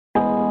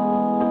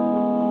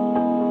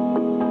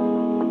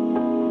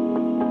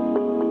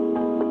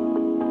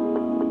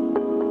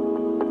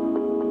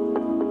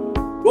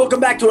Welcome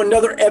back to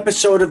another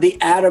episode of the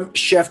Adam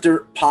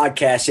Schefter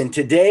podcast. And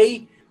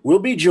today we'll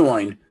be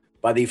joined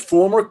by the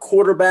former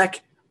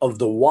quarterback of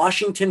the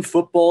Washington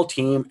football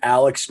team,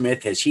 Alex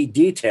Smith, as he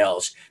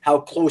details how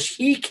close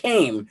he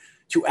came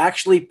to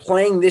actually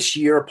playing this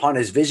year upon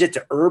his visit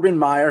to Urban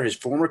Meyer, his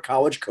former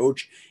college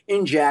coach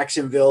in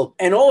Jacksonville,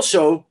 and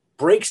also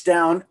breaks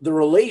down the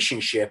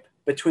relationship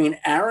between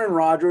Aaron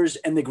Rodgers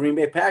and the Green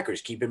Bay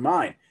Packers. Keep in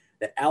mind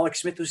that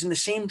Alex Smith was in the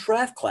same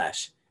draft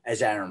class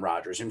as Aaron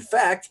Rodgers. In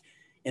fact,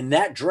 in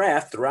that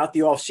draft throughout the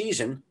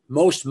offseason,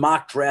 most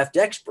mock draft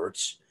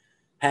experts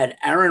had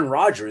Aaron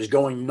Rodgers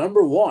going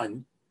number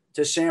one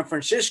to San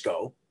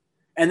Francisco.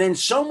 And then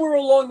somewhere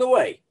along the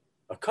way,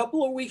 a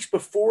couple of weeks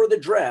before the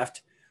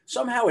draft,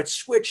 somehow it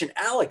switched and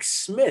Alex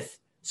Smith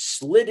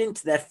slid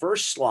into that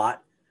first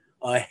slot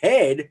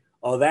ahead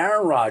of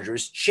Aaron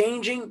Rodgers,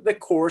 changing the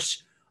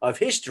course of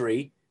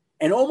history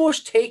and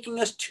almost taking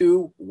us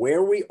to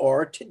where we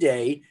are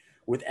today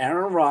with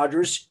Aaron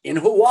Rodgers in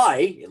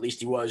Hawaii, at least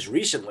he was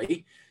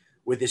recently,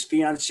 with his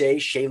fiancée,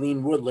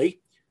 Shailene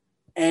Woodley,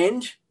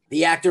 and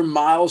the actor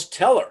Miles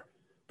Teller.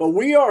 But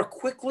we are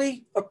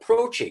quickly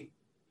approaching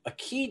a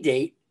key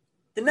date,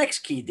 the next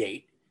key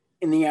date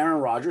in the Aaron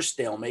Rodgers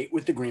stalemate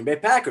with the Green Bay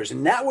Packers.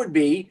 And that would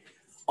be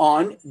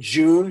on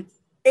June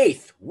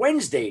 8th,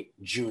 Wednesday,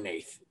 June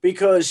 8th,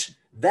 because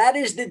that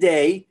is the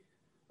day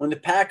when the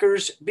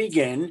Packers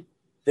begin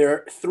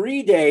their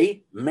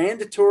 3-day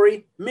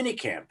mandatory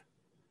minicamp.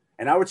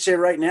 And I would say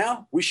right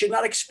now, we should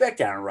not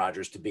expect Aaron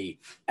Rodgers to be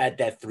at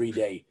that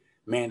 3-day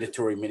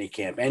mandatory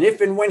minicamp. And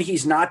if and when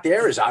he's not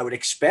there, as I would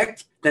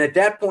expect, then at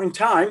that point in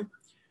time,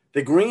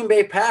 the Green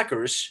Bay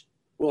Packers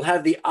will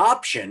have the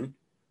option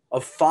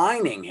of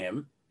fining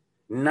him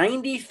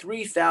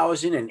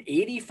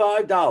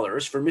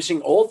 $93,085 for missing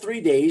all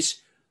 3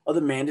 days of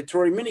the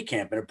mandatory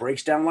minicamp. And it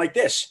breaks down like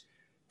this: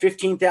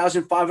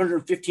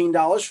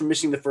 $15,515 for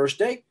missing the first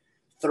day,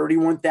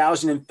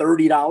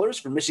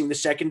 $31,030 for missing the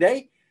second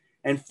day,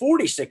 and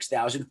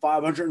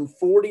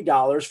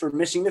 $46,540 for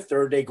missing the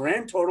third day.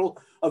 Grand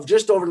total of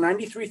just over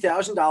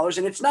 $93,000.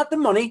 And it's not the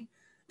money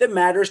that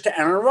matters to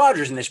Aaron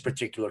Rodgers in this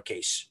particular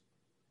case.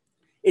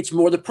 It's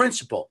more the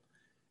principle.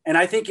 And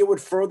I think it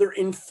would further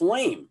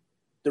inflame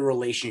the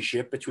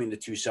relationship between the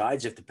two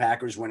sides if the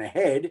Packers went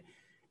ahead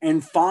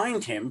and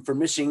fined him for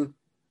missing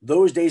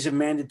those days of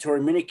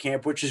mandatory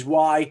minicamp, which is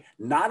why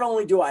not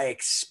only do I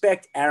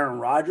expect Aaron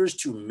Rodgers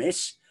to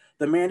miss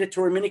the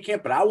mandatory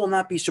minicamp, but I will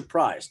not be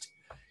surprised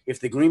if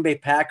the Green Bay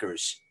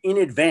Packers in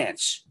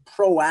advance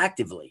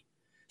proactively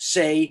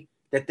say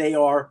that they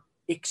are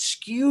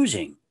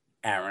excusing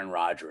Aaron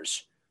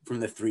Rodgers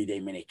from the 3-day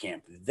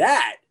minicamp.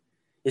 That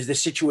is the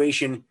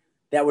situation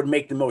that would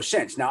make the most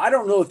sense. Now, I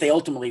don't know if they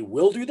ultimately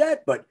will do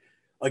that, but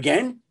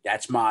again,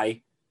 that's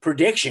my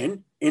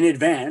prediction in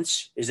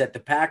advance, is that the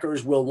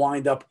Packers will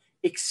wind up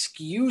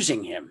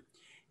excusing him,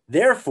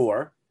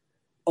 therefore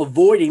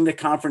avoiding the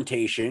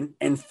confrontation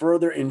and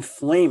further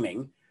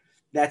inflaming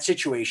that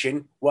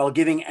situation while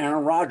giving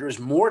Aaron Rodgers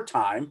more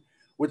time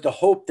with the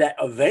hope that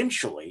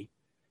eventually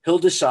he'll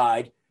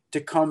decide to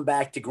come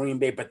back to Green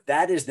Bay. But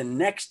that is the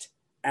next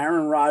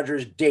Aaron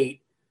Rodgers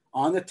date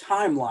on the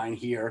timeline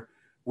here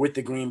with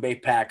the Green Bay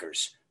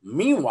Packers.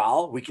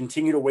 Meanwhile, we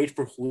continue to wait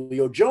for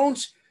Julio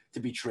Jones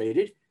to be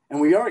traded, and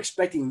we are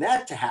expecting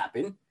that to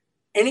happen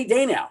any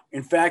day now.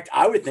 In fact,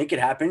 I would think it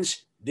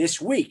happens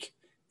this week.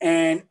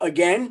 And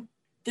again,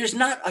 there's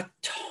not a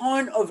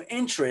ton of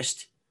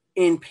interest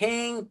in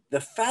paying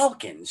the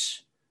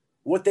Falcons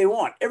what they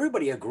want.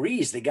 Everybody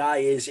agrees the guy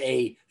is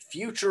a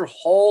future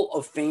Hall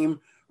of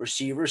Fame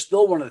receiver,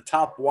 still one of the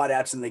top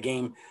wideouts in the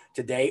game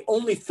today,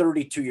 only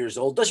 32 years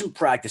old, doesn't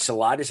practice a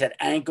lot, has had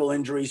ankle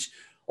injuries,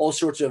 all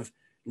sorts of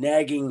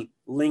nagging,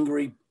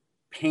 lingering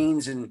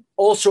pains, and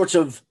all sorts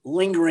of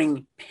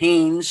lingering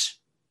pains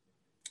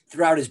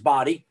throughout his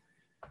body.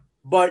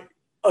 But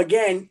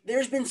again,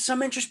 there's been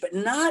some interest, but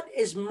not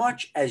as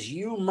much as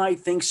you might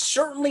think,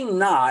 certainly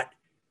not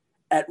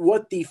at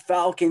what the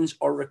Falcons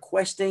are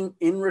requesting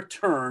in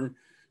return.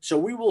 So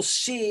we will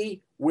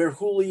see where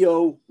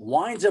Julio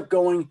winds up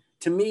going.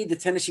 To me, the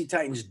Tennessee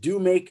Titans do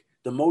make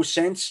the most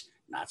sense.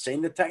 Not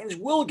saying the Titans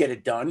will get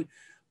it done,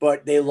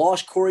 but they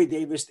lost Corey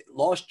Davis, they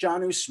lost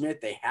Jonnu Smith.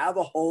 They have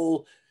a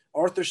hole.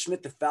 Arthur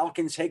Smith, the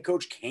Falcons head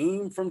coach,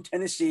 came from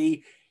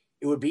Tennessee.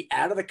 It would be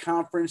out of the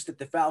conference that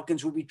the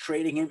Falcons would be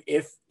trading him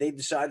if they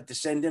decided to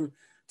send him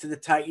to the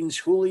Titans.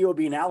 Julio would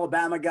be an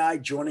Alabama guy,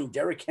 joining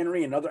Derrick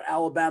Henry, another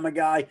Alabama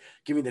guy,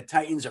 giving the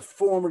Titans a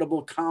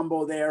formidable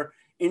combo there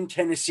in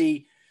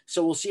Tennessee.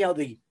 So we'll see how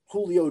the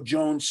Julio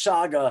Jones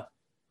saga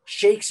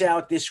shakes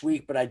out this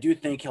week, but I do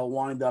think he'll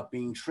wind up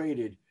being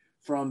traded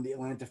from the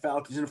Atlanta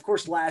Falcons. And of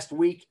course, last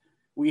week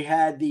we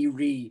had the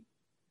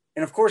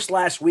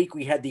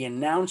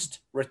announced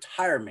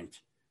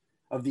retirement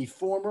of the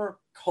former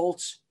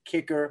Colts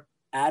kicker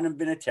Adam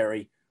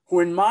Vinatieri, who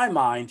in my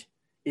mind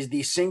is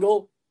the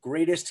single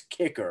greatest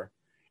kicker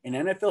in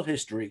NFL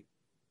history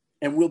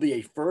and will be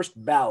a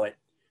first ballot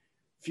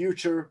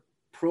future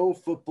Pro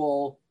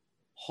Football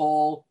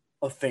Hall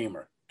of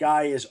Famer.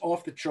 Guy is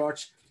off the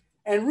charts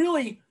and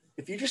really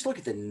if you just look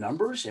at the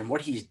numbers and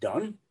what he's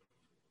done,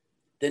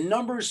 the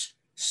numbers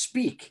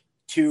speak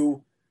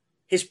to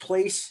his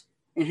place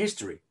in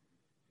history.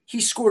 He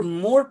scored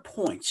more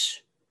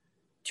points,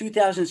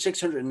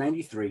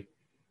 2,693,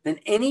 than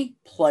any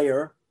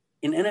player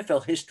in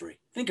NFL history.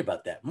 Think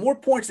about that. More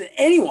points than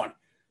anyone.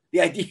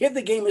 The idea of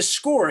the game is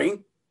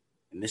scoring,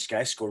 and this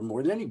guy scored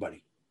more than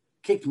anybody.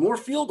 Kicked more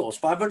field goals,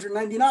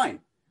 599,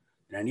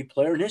 than any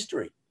player in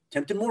history.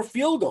 Attempted more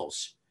field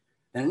goals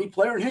than any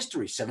player in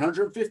history,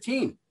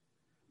 715.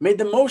 Made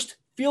the most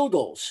field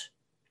goals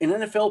in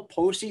NFL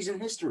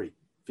postseason history,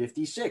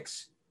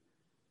 56.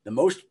 The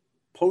most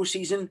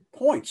postseason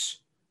points,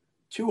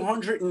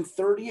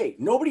 238.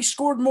 Nobody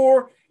scored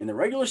more in the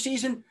regular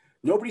season.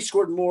 Nobody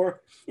scored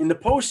more in the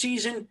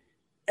postseason.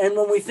 And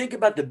when we think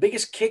about the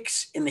biggest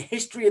kicks in the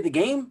history of the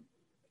game,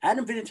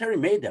 Adam Vinatieri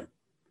made them.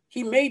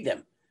 He made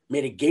them.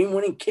 Made a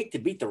game-winning kick to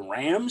beat the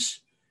Rams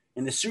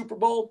in the Super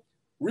Bowl.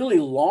 Really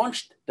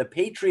launched the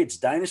Patriots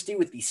dynasty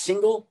with the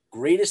single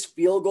greatest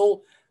field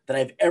goal that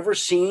I've ever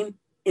seen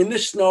in the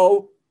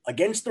snow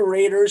against the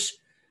Raiders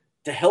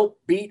to help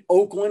beat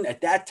Oakland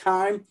at that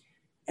time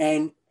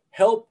and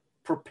help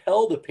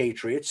propel the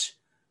Patriots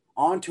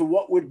onto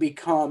what would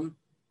become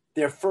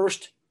their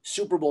first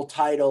Super Bowl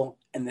title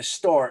and the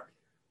start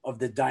of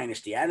the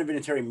dynasty. Adam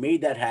Vinatieri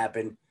made that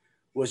happen,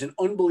 was an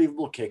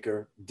unbelievable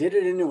kicker, did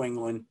it in New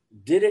England,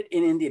 did it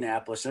in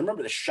Indianapolis. And I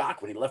remember the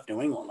shock when he left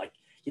New England. Like,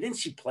 you didn't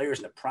see players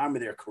in the prime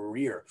of their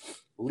career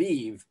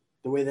leave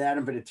the way that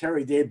Adam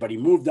Vinatieri did, but he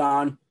moved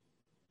on,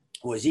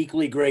 was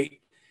equally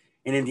great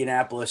in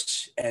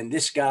Indianapolis. And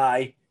this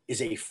guy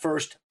is a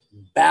first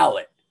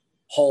ballot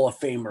Hall of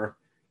Famer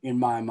in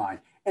my mind.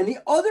 And the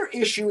other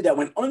issue that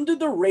went under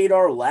the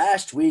radar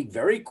last week,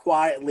 very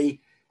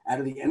quietly out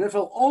of the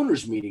NFL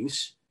owners'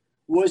 meetings,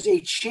 was a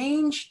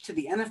change to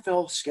the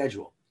NFL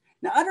schedule.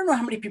 Now, I don't know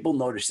how many people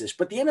noticed this,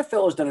 but the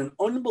NFL has done an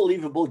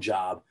unbelievable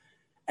job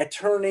at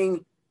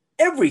turning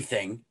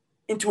everything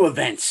into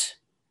events.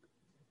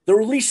 The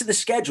release of the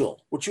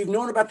schedule, which we've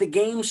known about the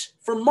games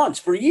for months,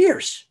 for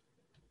years,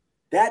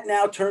 that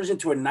now turns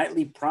into a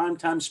nightly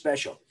primetime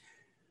special.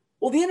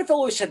 Well, the NFL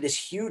always had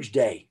this huge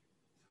day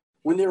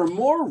when there are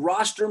more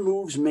roster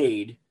moves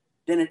made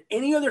than at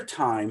any other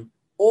time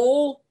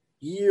all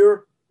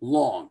year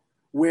long,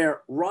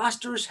 where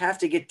rosters have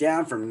to get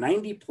down from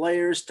 90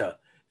 players to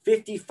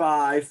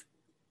 55.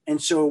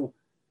 And so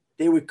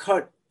they would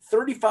cut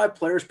 35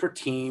 players per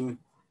team,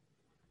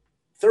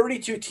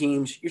 32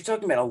 teams. You're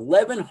talking about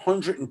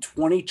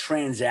 1,120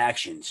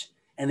 transactions.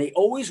 And they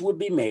always would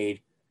be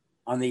made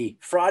on the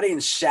Friday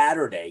and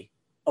Saturday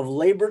of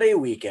Labor Day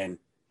weekend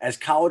as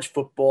college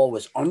football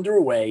was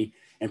underway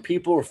and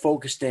people were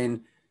focused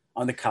in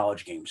on the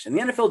college games. And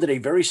the NFL did a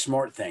very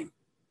smart thing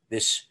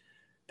this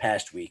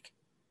past week.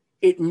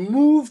 It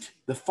moved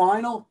the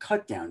final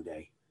cutdown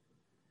day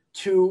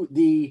to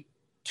the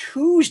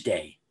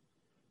Tuesday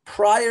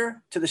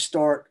prior to the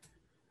start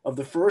of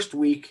the first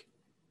week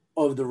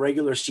of the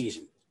regular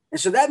season.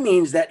 And so that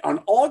means that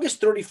on August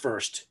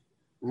 31st,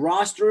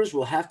 rosters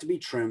will have to be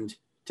trimmed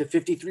to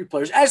 53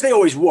 players, as they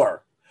always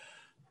were.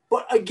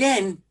 But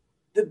again,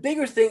 the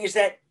bigger thing is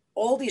that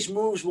all these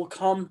moves will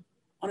come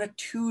on a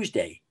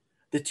Tuesday,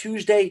 the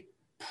Tuesday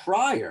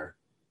prior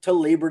to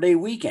Labor Day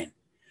weekend.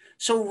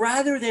 So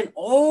rather than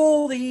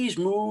all these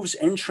moves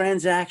and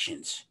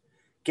transactions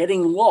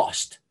getting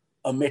lost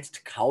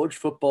amidst college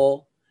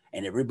football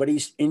and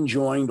everybody's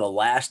enjoying the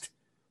last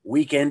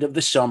weekend of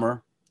the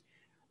summer,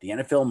 the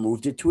NFL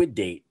moved it to a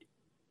date,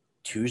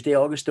 Tuesday,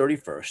 August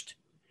 31st,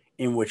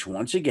 in which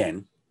once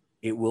again,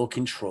 it will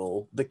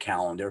control the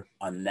calendar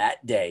on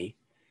that day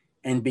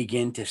and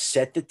begin to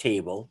set the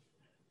table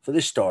for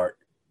the start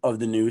of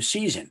the new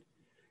season.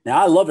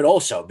 Now, I love it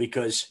also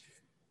because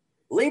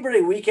Labor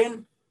Day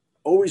weekend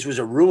always was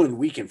a ruined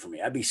weekend for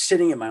me. I'd be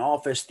sitting in my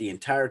office the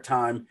entire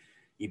time.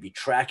 You'd be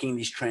tracking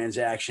these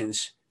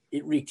transactions.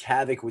 It wreaked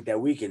havoc with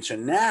that weekend. So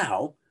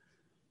now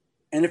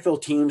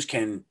NFL teams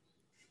can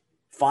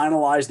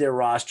finalize their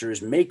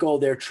rosters, make all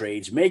their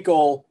trades, make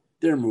all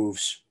their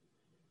moves.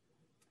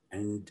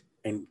 And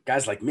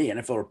guys like me,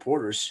 NFL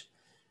reporters,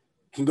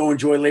 can go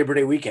enjoy Labor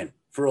Day weekend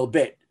for a little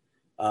bit.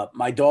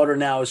 My daughter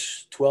now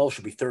is 12.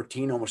 She'll be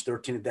 13, almost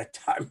 13 at that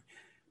time.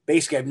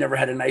 Basically, I've never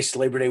had a nice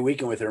Labor Day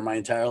weekend with her my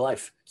entire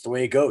life. It's the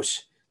way it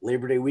goes.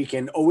 Labor Day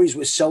weekend always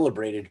was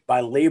celebrated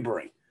by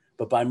laboring,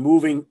 but by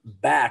moving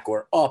back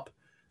or up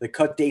the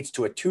cut dates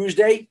to a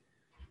Tuesday,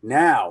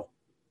 now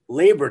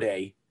Labor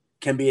Day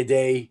can be a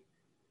day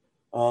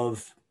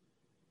of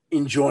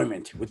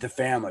enjoyment with the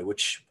family,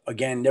 which,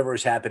 again, never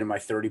has happened in my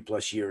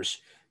 30-plus years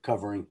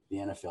covering the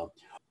NFL.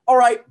 All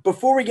right,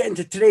 before we get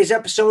into today's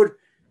episode,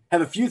 I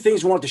have a few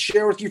things I want to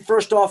share with you.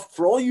 First off,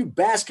 for all you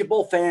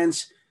basketball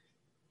fans,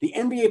 the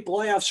NBA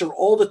playoffs are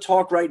all the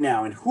talk right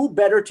now, and who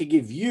better to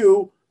give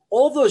you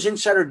all those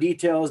insider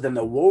details than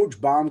the Woj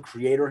Bomb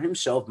creator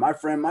himself, my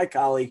friend, my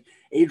colleague,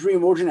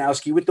 Adrian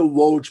Wojnarowski with the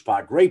Woj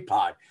Pod. Great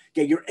pod.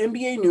 Get your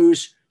NBA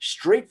news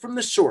straight from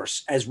the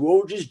source as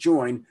Woj is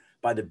joined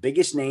by the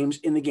biggest names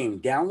in the game.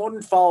 Download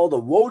and follow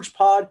the Woj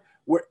Pod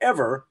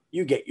wherever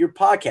you get your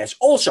podcasts.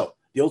 Also,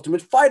 The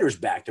Ultimate Fighter's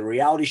back, the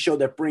reality show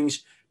that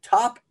brings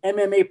top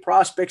MMA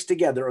prospects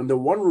together under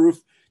one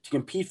roof to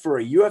compete for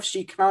a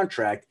UFC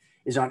contract,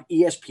 is on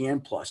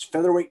ESPN Plus.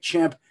 Featherweight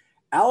champ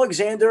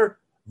Alexander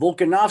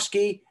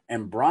Volkanovski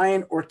and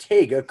Brian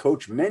Ortega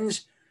coach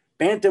men's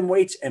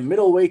bantamweights and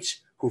middleweights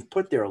who've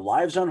put their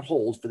lives on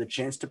hold for the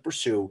chance to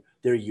pursue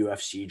their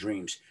UFC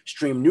dreams.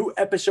 Stream new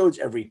episodes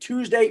every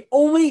Tuesday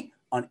only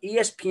on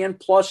ESPN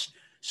Plus.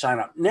 Sign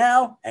up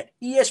now at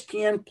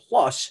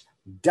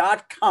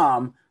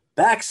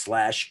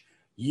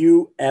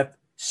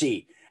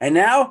espnplus.com/UFC. And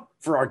now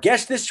for our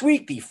guest this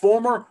week, the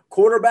former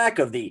quarterback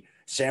of the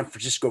San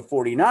Francisco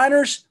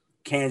 49ers,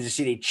 Kansas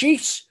City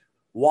Chiefs,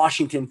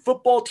 Washington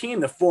football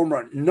team, the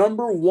former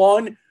number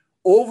 1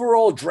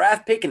 overall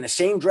draft pick in the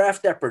same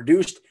draft that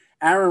produced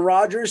Aaron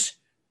Rodgers,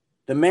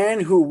 the man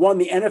who won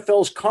the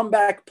NFL's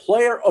Comeback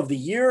Player of the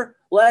Year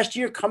last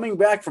year, coming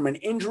back from an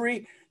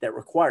injury that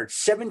required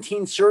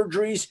 17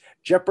 surgeries,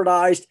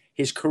 jeopardized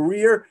his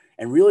career,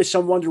 and really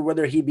some wonder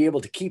whether he'd be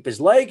able to keep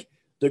his leg,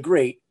 the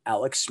great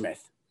Alex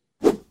Smith.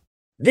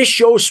 This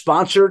show is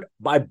sponsored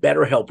by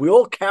BetterHelp. We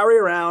all carry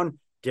around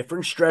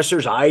different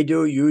stressors. I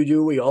do, you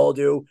do, we all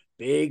do,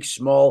 big,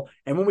 small.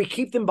 And when we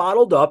keep them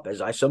bottled up,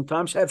 as I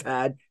sometimes have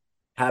had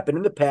happen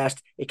in the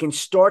past, it can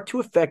start to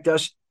affect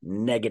us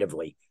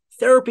negatively.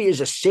 Therapy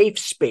is a safe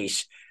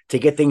space to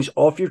get things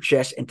off your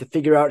chest and to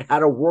figure out how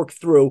to work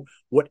through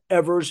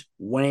whatever's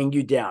weighing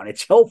you down.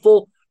 It's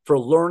helpful for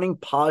learning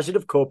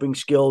positive coping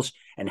skills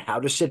and how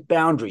to set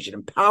boundaries. It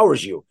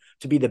empowers you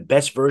to be the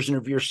best version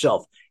of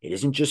yourself. It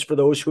isn't just for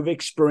those who've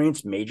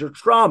experienced major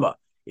trauma.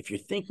 If you're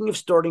thinking of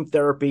starting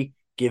therapy,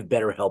 give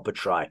BetterHelp a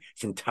try.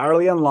 It's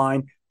entirely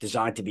online,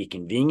 designed to be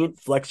convenient,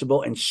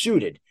 flexible, and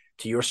suited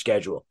to your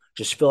schedule.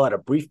 Just fill out a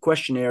brief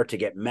questionnaire to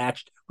get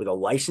matched with a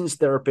licensed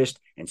therapist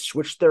and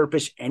switch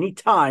therapists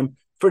anytime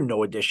for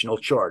no additional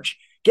charge.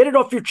 Get it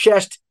off your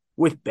chest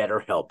with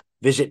BetterHelp.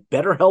 Visit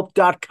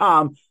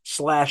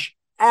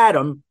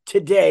BetterHelp.com/Adam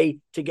today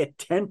to get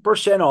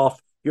 10%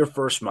 off your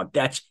first month.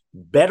 That's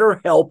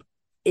BetterHelp,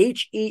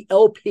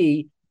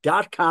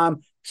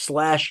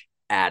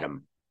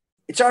 HELP.com/Adam.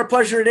 It's our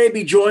pleasure today to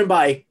be joined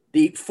by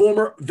the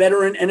former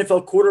veteran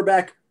NFL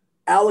quarterback,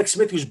 Alex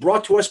Smith, who's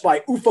brought to us by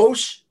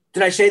Ufos.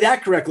 Did I say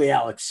that correctly,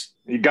 Alex?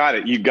 You got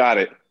it. You got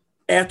it.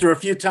 After a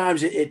few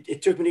times,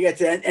 it took me to get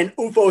to that. And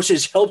Ufos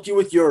has helped you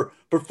with your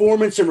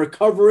performance and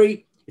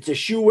recovery. It's a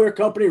shoe wear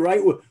company, right?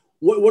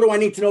 What do I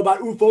need to know about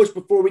Ufos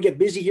before we get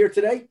busy here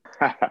today?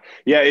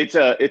 Yeah, it's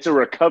a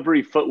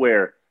recovery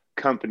footwear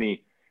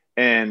company.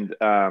 And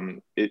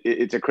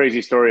it's a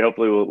crazy story.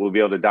 Hopefully we'll be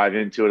able to dive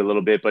into it a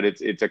little bit. But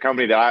it's a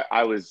company that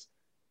I was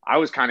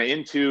kind of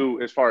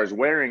into as far as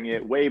wearing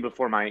it way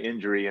before my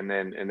injury, and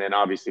then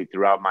obviously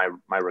throughout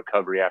my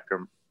recovery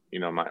after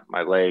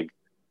my leg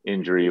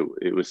injury,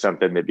 it was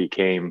something that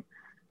became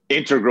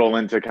integral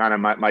into kind of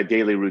my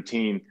daily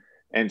routine.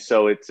 And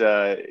so it's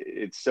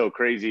so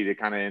crazy to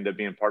kind of end up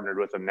being partnered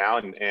with them now,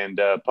 and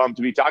pumped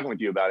to be talking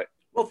with you about it.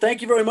 Well,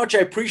 thank you very much. I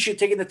appreciate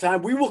taking the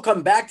time. We will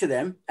come back to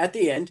them at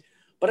the end,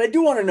 but I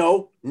do want to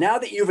know, now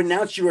that you've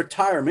announced your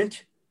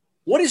retirement,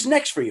 what is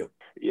next for you?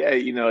 Yeah,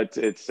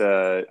 it's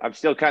I'm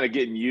still kind of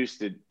getting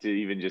used to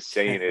even just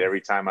saying it.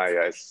 Every time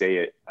I say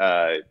it,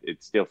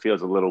 it still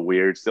feels a little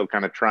weird. Still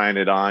kind of trying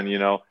it on,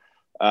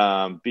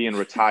 being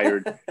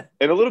retired,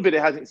 and a little bit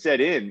it hasn't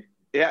set in.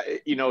 Yeah,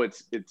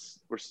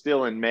 we're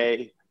still in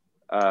May.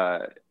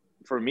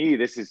 For me,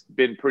 this has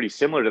been pretty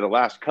similar to the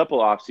last couple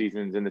off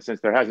seasons in the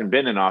sense there hasn't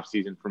been an off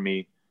season for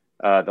me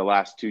the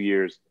last 2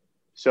 years.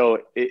 So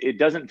it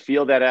doesn't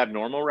feel that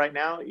abnormal right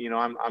now.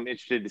 I'm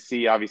interested to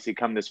see, obviously,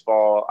 come this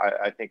fall.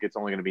 I think it's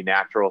only going to be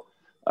natural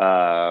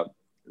that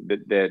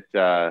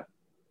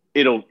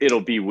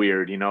it'll be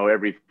weird.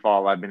 Every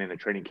fall I've been in a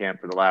training camp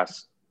for the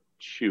last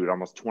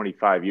almost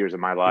 25 years of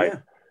my life.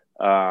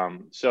 Yeah.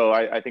 So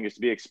I think it's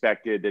to be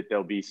expected that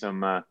there'll be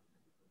an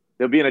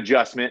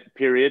adjustment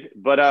period.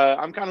 But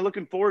I'm kind of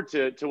looking forward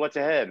to what's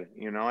ahead.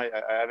 I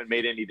haven't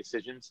made any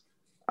decisions.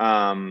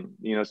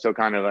 So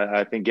kind of,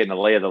 I think getting a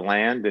lay of the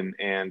land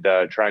and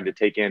trying to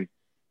take in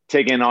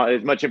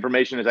as much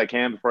information as I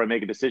can before I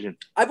make a decision.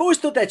 I've always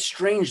thought that's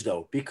strange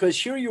though,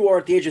 because here you are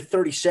at the age of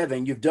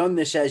 37, you've done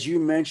this, as you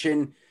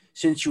mentioned,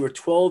 since you were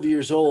 12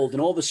 years old,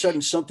 and all of a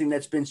sudden something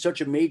that's been such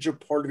a major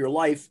part of your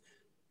life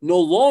no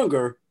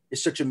longer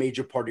is such a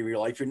major part of your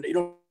life. You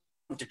don't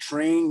have to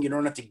train. You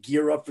don't have to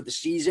gear up for the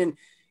season.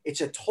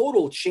 It's a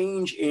total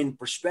change in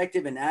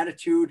perspective and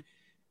attitude.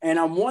 And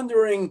I'm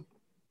wondering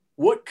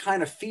what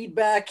kind of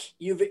feedback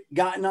you've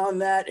gotten on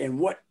that and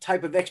what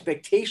type of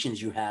expectations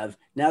you have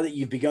now that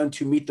you've begun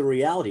to meet the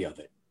reality of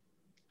it.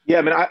 Yeah,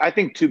 I mean, I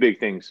think two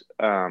big things.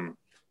 One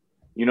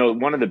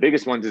of the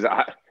biggest ones is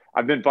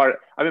I've been part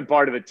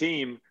of a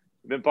team.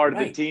 I've been part of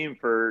the team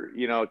for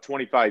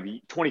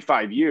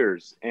 25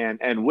 years,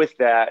 and with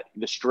that,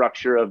 the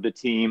structure of the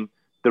team,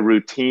 the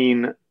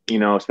routine,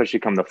 especially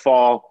come the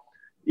fall.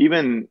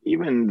 Even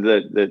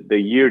the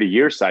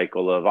year-to-year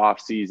cycle of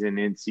off-season,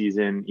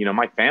 in-season,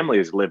 my family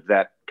has lived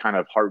that kind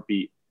of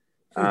heartbeat.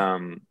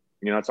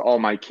 It's all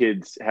my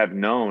kids have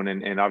known,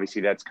 and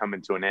obviously that's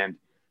coming to an end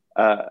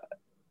Uh,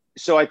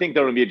 so I think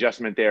there will be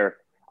adjustment there.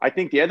 I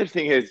think the other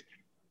thing is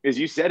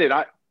you said it.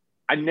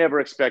 I never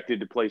expected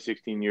to play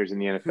 16 years in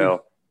the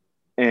NFL,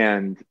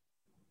 and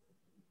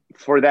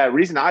for that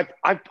reason,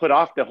 I've put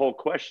off the whole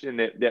question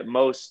that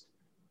most,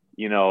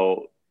 you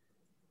know,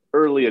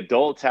 early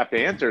adults have to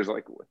answer is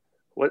like,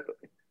 what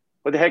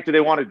the heck do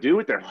they want to do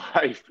with their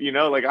life? You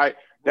know, like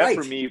that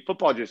for Right. me,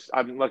 football just,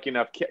 I'm lucky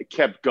enough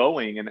kept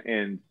going.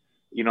 And,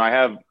 you know, I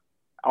have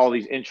all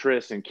these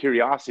interests and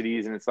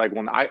curiosities. And it's like,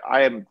 when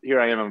I'm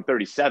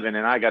 37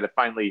 and I got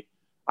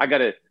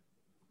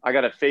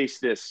to face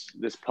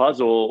this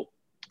puzzle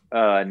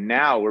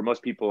now, where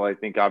most people, I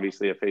think,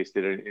 obviously have faced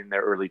it in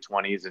their early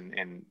 20s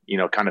and, you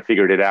know, kind of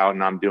figured it out.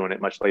 And I'm doing it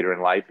much later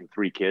in life and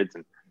 3 kids.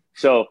 And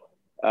so,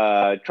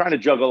 trying to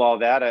juggle all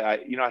that,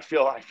 I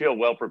feel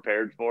well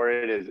prepared for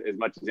it as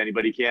much as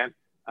anybody can.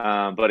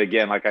 But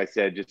again, like I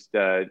said, just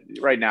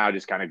right now,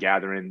 just kind of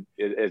gathering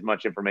as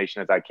much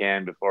information as I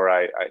can before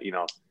I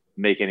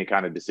make any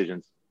kind of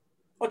decisions.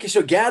 Okay,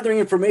 so gathering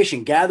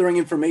information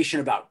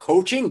about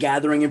coaching,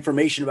 gathering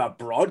information about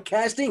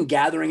broadcasting,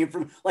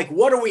 like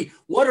what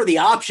are the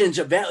options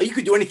available? You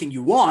could do anything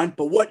you want,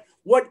 but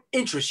what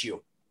interests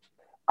you?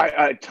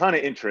 A ton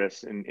of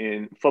interest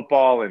in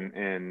football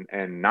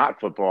and not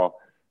football.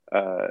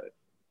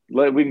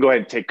 We can go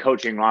ahead and take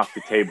coaching off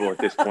the table at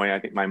this point. I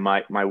think my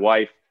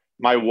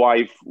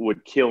wife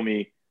would kill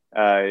me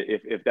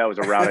if that was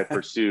a route I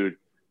pursued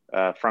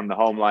from the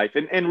home life.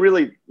 And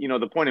really, you know,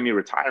 the point of me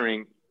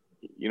retiring,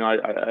 you know,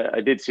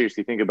 I did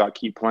seriously think about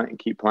keep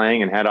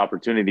playing and had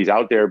opportunities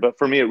out there. But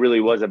for me, it really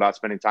was about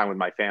spending time with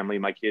my family.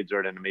 My kids are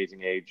at an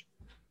amazing age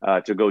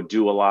to go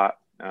do a lot,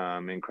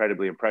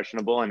 incredibly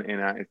impressionable.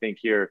 And I think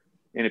here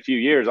in a few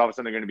years, all of a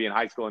sudden they're going to be in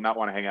high school and not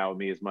want to hang out with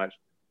me as much.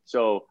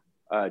 So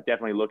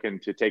definitely looking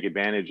to take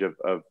advantage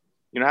of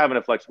you know, having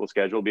a flexible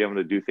schedule, be able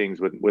to do things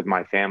with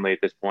my family at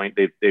this point.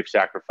 They've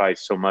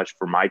sacrificed so much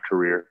for my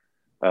career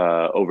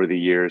over the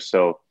years.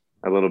 So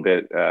a little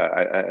bit,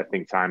 I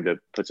think, time to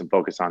put some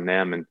focus on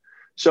them. And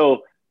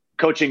so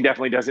coaching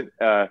definitely doesn't,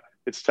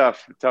 it's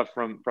tough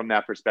from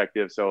that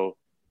perspective. So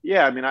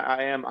yeah, I mean,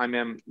 I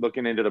am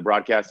looking into the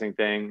broadcasting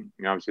thing.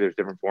 You know, obviously there's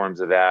different forms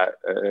of that,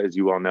 as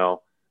you all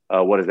know.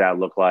 What does that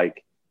look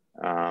like?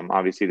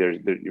 Obviously there's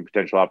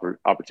potential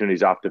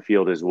opportunities off the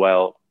field as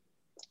well.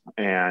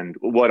 And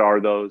what are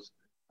those?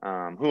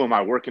 Who am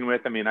I working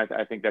with? I mean,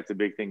 I think that's a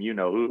big thing. You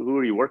know, who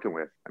are you working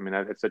with? I mean,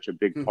 that's such a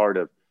big part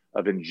of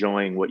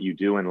enjoying what you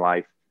do in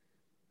life.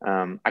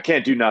 I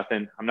can't do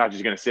nothing. I'm not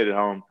just going to sit at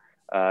home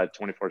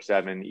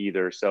 24/7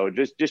 either. So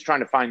just trying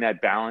to find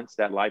that balance,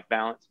 that life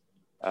balance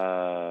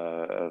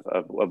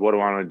of what do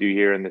I want to do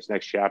here in this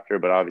next chapter,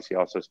 but obviously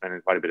also spending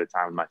quite a bit of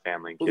time with my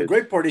family and kids. Well, the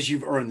great part is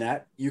you've earned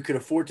that. You could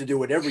afford to do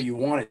whatever you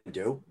want to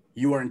do.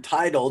 You are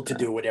entitled to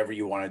do whatever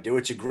you want to do.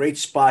 It's a great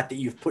spot that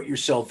you've put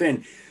yourself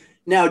in.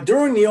 Now,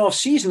 during the off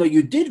season, though,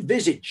 you did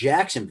visit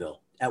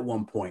Jacksonville at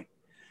one point.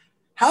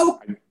 How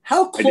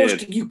close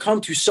did you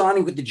come to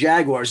signing with the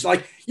Jaguars?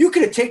 Like, you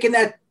could have taken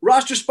that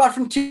roster spot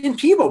from Tim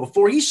Tebow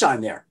before he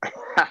signed there.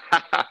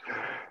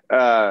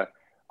 I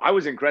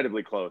was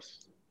incredibly close.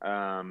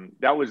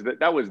 That was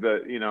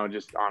the, you know,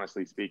 just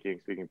honestly speaking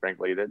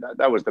frankly,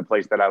 that was the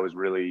place that I was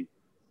really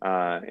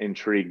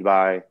intrigued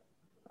by,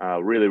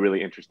 really,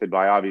 really interested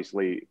by.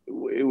 Obviously,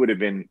 it would have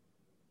been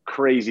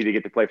crazy to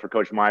get to play for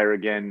Coach Meyer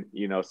again,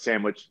 you know,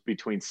 sandwiched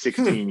between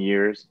 16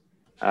 years.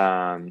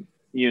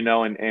 You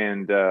know,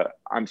 and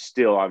I'm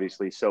still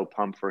obviously so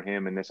pumped for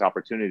him and this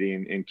opportunity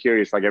and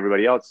curious, like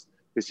everybody else,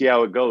 to see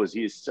how it goes.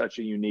 He is such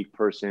a unique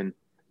person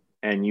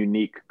and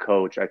unique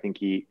coach. I think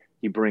he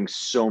brings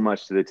so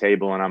much to the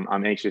table, and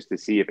I'm anxious to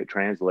see if it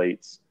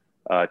translates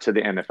to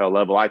the NFL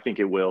level. I think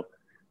it will.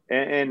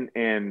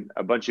 And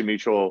a bunch of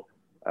mutual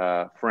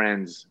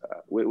friends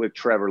with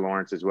Trevor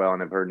Lawrence as well,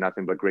 and I've heard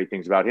nothing but great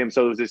things about him.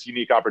 So it was this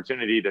unique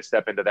opportunity to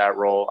step into that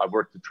role. I've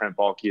worked with Trent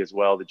Baalke as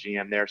well, the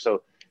GM there.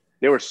 So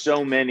there were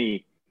so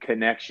many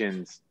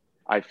connections.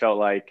 I felt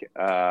like,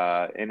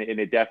 and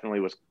it definitely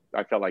was,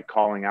 I felt like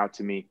calling out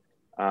to me.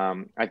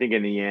 I think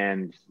in the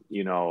end,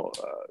 you know,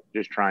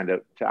 just trying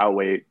to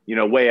outweigh, you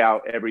know, weigh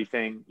out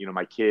everything, you know,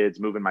 my kids,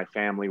 moving my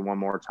family one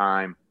more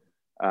time,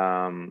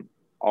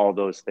 all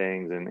those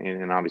things.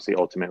 And obviously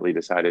ultimately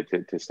decided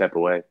to step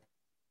away.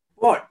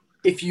 But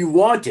if you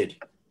wanted,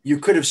 you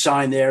could have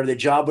signed there. The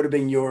job would have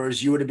been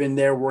yours. You would have been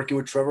there working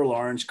with Trevor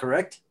Lawrence,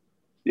 correct?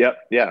 Yep.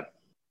 Yeah.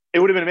 It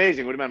would have been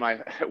amazing. It would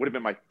have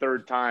been my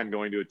third time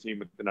going to a team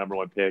with the number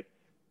 1 pick.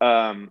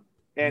 And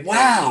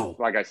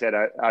like I said,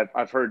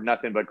 I've heard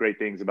nothing but great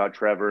things about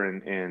Trevor,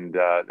 and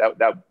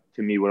that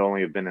to me would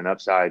only have been an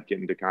upside,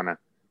 getting to kind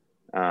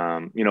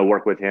of you know,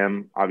 work with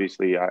him.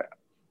 Obviously, I'm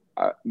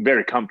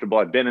very comfortable.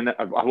 I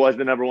was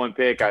the number 1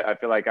 pick. I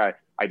feel like I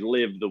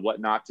lived the what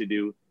not to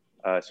do.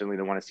 Certainly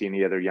don't want to see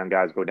any other young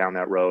guys go down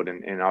that road,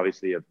 and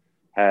obviously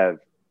have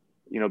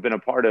you know, been a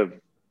part of,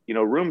 you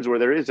know, rooms where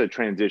there is a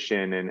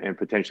transition and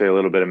potentially a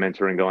little bit of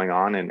mentoring going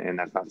on. And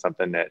that's not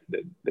something that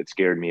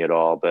scared me at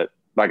all. But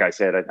like I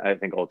said, I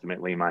think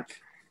ultimately my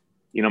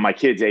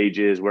kids'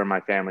 ages, where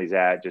my family's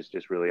at,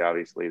 just really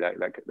obviously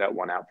that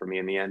won out for me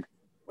in the end.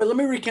 Well, let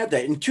me recap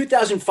that. In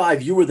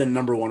 2005, you were the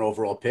number one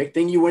overall pick.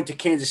 Then you went to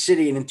Kansas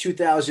City, and in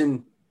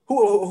 2000,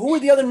 who were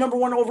the other number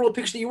one overall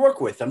picks that you work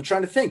with? I'm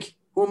trying to think.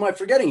 Who am I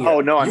forgetting here? Oh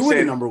no, You were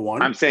the number I'm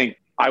one. saying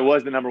I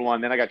was the number one.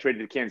 Then I got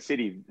traded to Kansas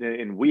City,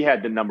 and we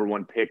had the number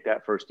one pick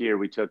that first year.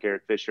 We took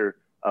Eric Fisher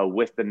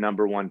with the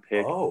number one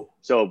pick. Oh,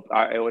 So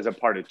it was a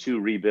part of two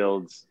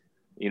rebuilds.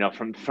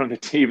 From the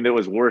team that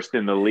was worst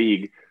in the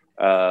league.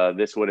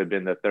 This would have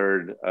been the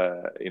third.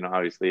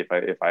 Obviously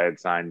if I had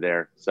signed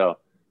there. So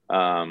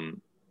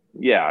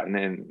yeah, and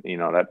then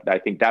that I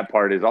think that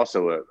part is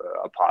also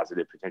a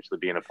positive, potentially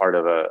being a part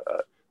of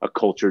a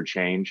culture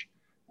change.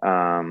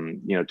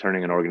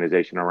 Turning an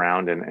organization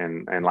around,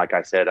 and like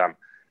I said, I'm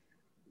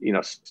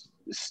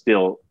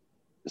still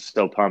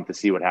so pumped to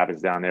see what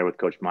happens down there with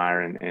Coach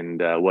Meyer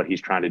and what he's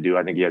trying to do.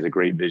 I think he has a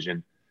great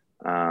vision.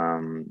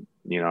 And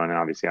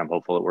obviously I'm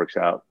hopeful it works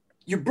out.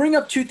 you bring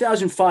up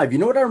 2005. You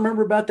know what I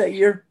remember about that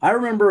year? I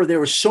remember there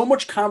was so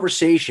much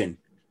conversation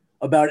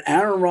about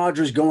Aaron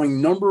Rodgers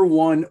going number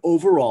one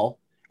overall.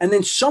 And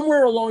then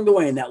somewhere along the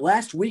way, in that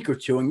last week or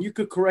two, and you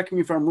could correct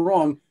me if I'm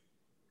wrong,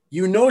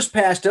 you nose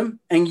past him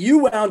and you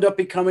wound up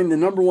becoming the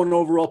number one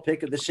overall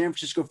pick of the San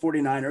Francisco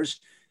 49ers.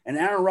 And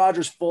Aaron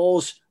Rodgers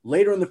falls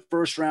later in the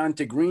first round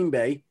to Green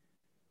Bay.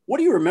 What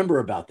do you remember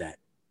about that?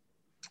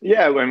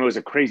 Yeah, I mean, it was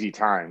a crazy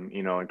time,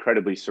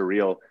 incredibly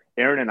surreal.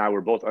 Aaron and I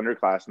were both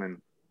underclassmen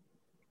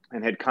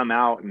and had come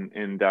out,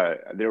 and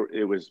there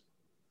it was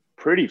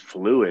pretty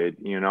fluid.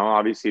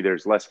 Obviously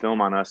there's less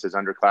film on us as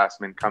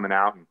underclassmen coming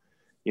out, and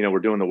we're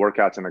doing the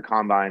workouts in the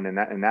combine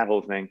and that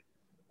whole thing.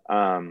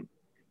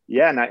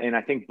 Yeah, and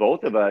I think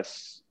both of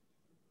us,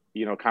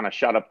 kind of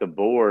shot up the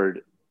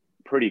board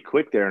pretty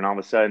quick there, and all of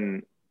a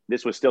sudden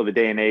this was still the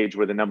day and age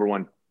where the number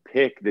one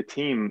pick, the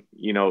team,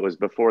 it was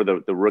before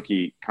the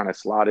rookie kind of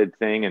slotted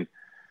thing, and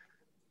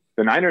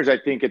the Niners, I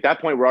think at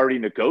that point were already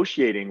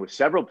negotiating with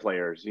several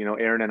players,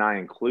 Aaron and I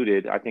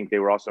included. I think they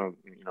were also,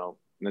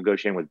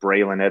 negotiating with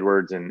Braylon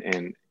Edwards and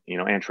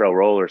Antrell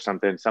Roll or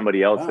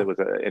somebody else. Wow. That was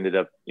ended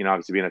up,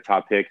 obviously being a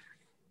top pick.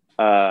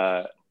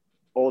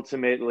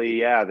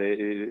 Ultimately, yeah,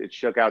 it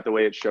shook out the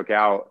way it shook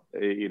out.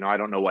 I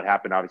don't know what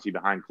happened, obviously,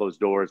 behind closed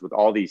doors with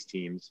all these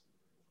teams.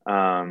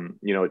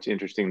 It's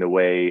interesting the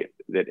way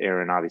that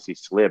Aaron obviously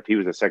slipped. He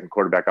was the second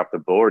quarterback off the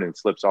board and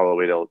slips all the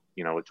way to,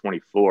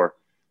 24.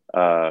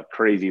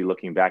 Crazy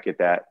looking back at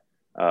that.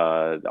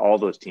 All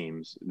those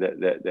teams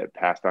that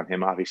passed on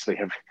him, obviously,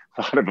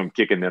 a lot of them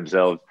kicking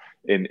themselves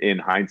in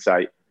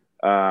hindsight.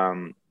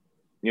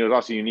 It was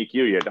also a unique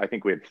year. I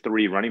think we had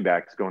 3 running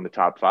backs go in the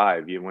top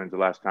 5. When's the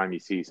last time you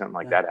see something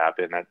like that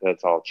happen?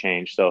 That's all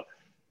changed. So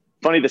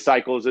funny, the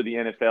cycles of the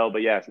NFL,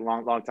 but yeah, it's a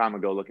long time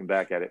ago looking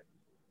back at it.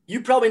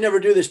 You probably never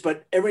do this,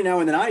 but every now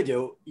and then I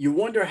do. You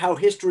wonder how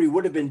history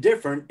would have been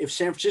different if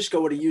San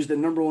Francisco would have used the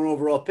number one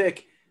overall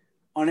pick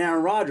on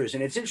Aaron Rodgers.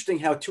 And it's interesting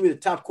how 2 of the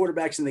top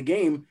quarterbacks in the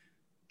game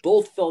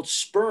both felt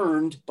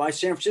spurned by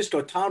San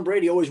Francisco. Tom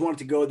Brady always wanted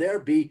to go there,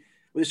 be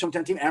with his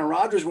hometown team. Aaron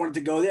Rodgers wanted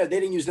to go there.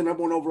 They didn't use the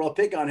number one overall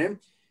pick on him.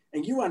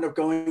 And you wound up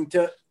going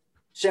to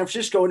San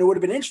Francisco, and it would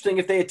have been interesting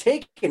if they had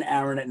taken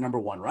Aaron at number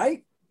 1,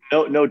 right?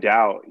 No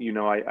doubt.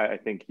 I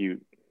think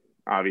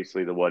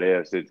obviously the what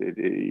ifs,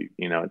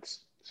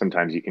 it's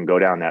sometimes you can go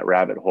down that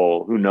rabbit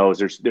hole. Who knows?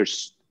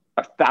 There's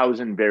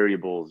 1,000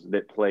 variables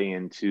that play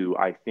into,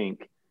 I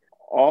think,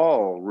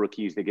 all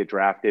rookies that get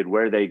drafted,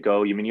 where they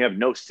go. You have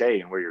no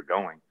say in where you're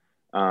going.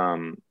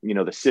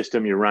 The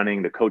system you're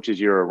running, the coaches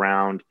you're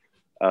around,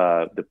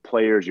 the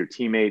players, your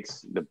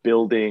teammates, the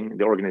building,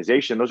 the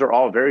organization, those are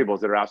all variables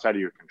that are outside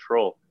of your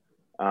control.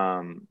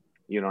 And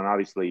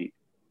obviously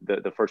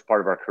the first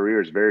part of our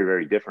career is very,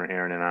 very different.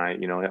 Aaron and I,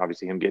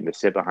 obviously him getting to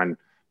sit behind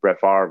Brett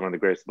Favre, one of the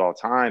greatest of all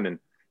time. And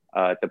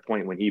at the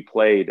point when he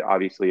played,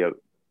 obviously a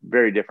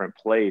very different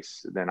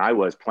place than I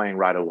was playing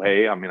right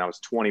away. I was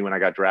 20 when I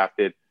got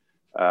drafted,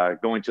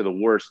 going to the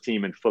worst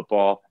team in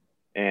football.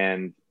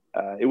 And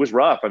it was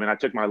rough. I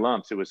took my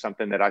lumps. It was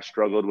something that I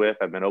struggled with.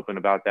 I've been open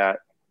about that.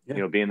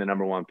 Yeah. Being the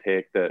number one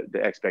pick,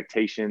 the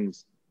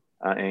expectations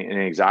and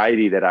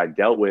anxiety that I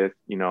dealt with,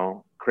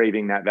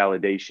 craving that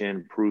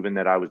validation, proving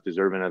that I was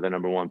deserving of the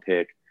number one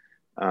pick,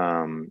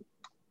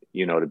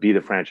 to be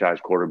the franchise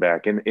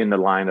quarterback in the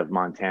line of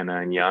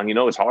Montana and Young. It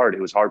was hard.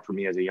 It was hard for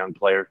me as a young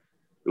player.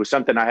 It was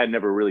something I had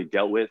never really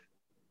dealt with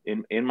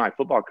in my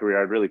football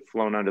career. I'd really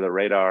flown under the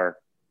radar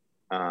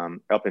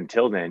up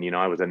until then.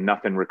 I was a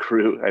nothing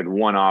recruit. I had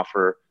one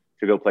offer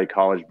to go play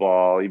college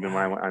ball. Even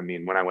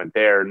when I went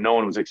there, no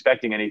one was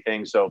expecting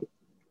anything. So,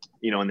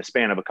 in the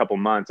span of a couple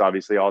months,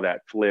 obviously all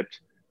that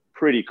flipped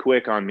pretty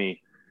quick on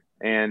me.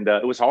 And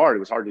it was hard. It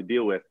was hard to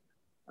deal with.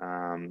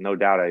 No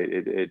doubt.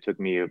 It took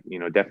me,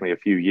 definitely a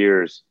few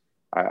years,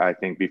 I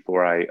think,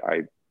 before I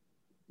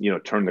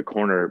turned the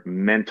corner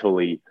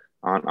mentally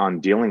on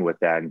dealing with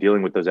that and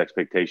dealing with those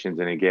expectations.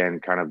 And again,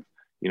 kind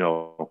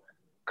of,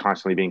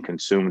 constantly being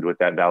consumed with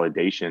that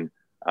validation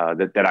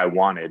that I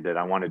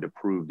wanted to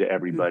prove to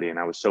everybody. And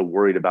I was so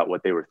worried about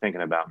what they were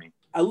thinking about me.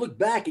 I look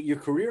back at your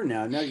career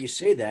now that you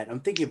say that, I'm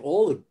thinking of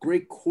all the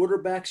great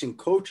quarterbacks and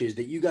coaches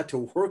that you got to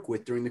work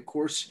with during the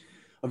course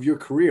of your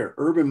career.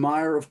 Urban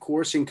Meyer, of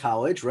course, in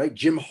college, right?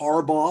 Jim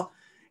Harbaugh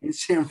in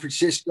San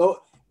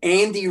Francisco,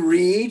 Andy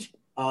Reid,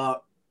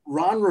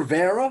 Ron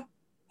Rivera,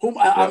 whom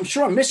I'm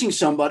sure I'm missing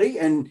somebody,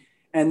 and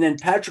then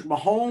Patrick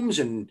Mahomes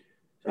and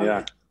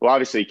yeah. Well,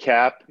 obviously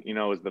Cap,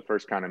 was the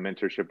first kind of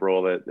mentorship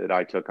role that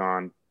I took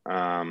on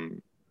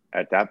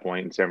at that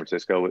point in San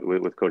Francisco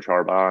with Coach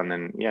Harbaugh, and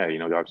then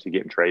obviously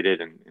getting traded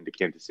and into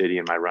Kansas City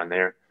and my run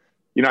there.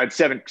 I had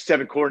seven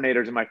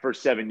coordinators in my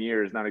first 7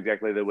 years. Not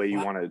exactly the way you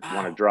want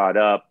to draw it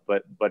up,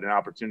 but an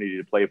opportunity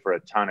to play for a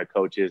ton of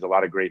coaches, a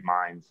lot of great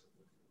minds.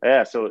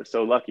 Yeah, so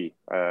lucky.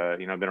 I've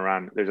been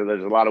around. There's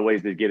a lot of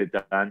ways to get it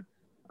done.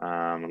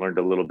 Learned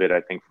a little bit,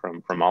 I think,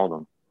 from all of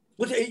them.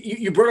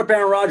 You brought up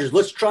Aaron Rodgers.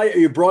 Let's try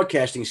your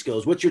broadcasting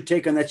skills. What's your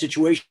take on that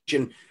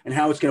situation and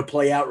how it's going to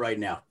play out right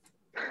now?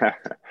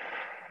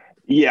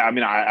 Yeah,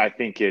 I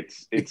think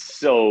it's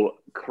so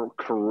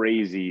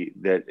crazy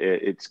that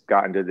it's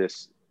gotten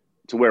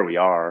to where we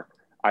are.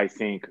 I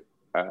think,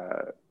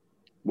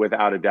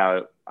 without a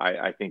doubt,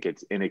 I think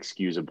it's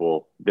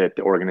inexcusable that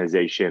the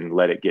organization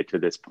let it get to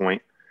this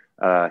point.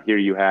 Here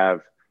you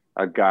have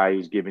a guy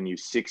who's given you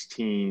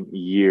 16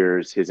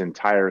 years, his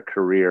entire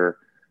career,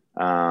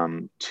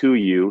 to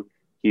you.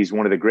 He's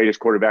one of the greatest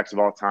quarterbacks of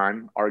all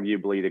time,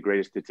 arguably the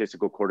greatest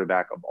statistical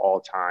quarterback of all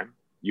time.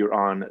 You're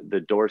on the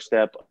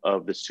doorstep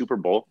of the Super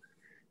Bowl,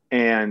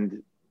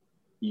 and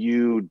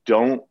you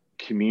don't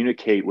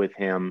communicate with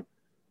him,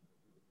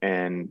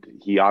 and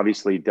he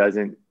obviously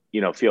doesn't,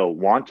 feel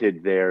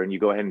wanted there, and you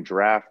go ahead and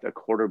draft a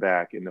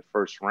quarterback in the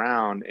first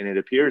round, and it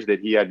appears that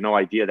he had no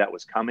idea that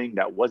was coming.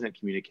 That wasn't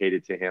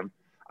communicated to him.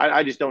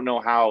 I just don't know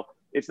how.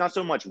 It's not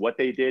so much what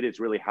they did, it's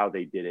really how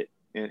they did it.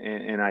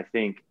 And I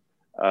think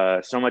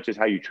so much is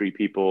how you treat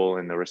people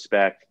and the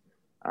respect.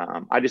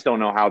 I just don't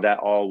know how that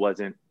all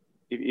wasn't.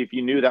 If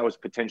you knew that was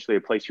potentially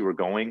a place you were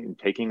going and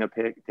taking a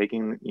pick,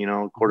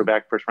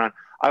 quarterback first round,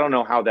 I don't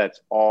know how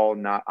that's all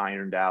not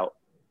ironed out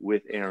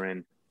with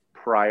Aaron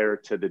prior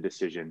to the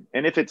decision.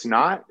 And if it's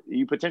not,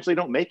 you potentially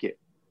don't make it.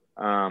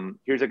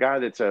 Here's a guy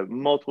that's a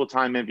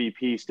multiple-time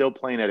MVP, still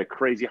playing at a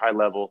crazy high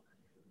level.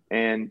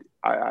 And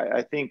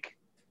I think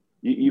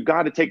you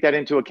got to take that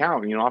into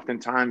account.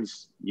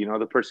 Oftentimes,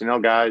 the personnel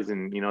guys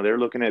and, they're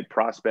looking at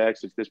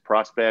prospects, it's this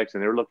prospects,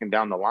 and they're looking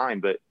down the line.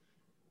 But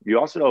you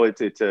also know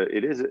it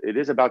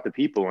is about the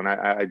people. And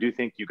I do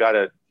think you got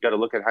to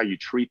look at how you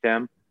treat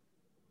them,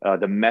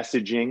 the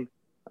messaging,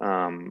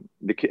 and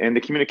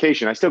the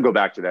communication. I still go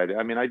back to that.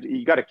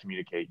 You got to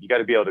communicate. You got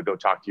to be able to go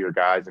talk to your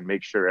guys and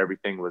make sure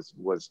everything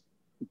was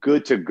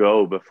good to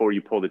go before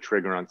you pull the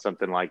trigger on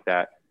something like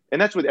that. And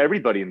that's with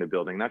everybody in the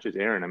building, not just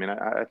Aaron.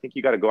 I think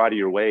you got to go out of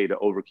your way to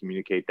over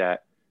communicate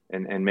that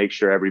and make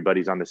sure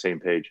everybody's on the same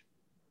page.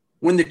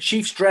 When the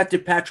Chiefs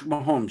drafted Patrick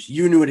Mahomes,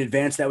 you knew in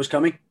advance that was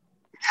coming?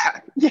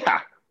 Yeah,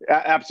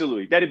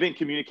 absolutely. That had been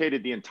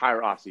communicated the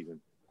entire offseason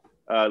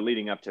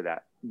leading up to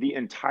that. The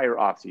entire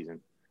offseason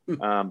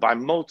by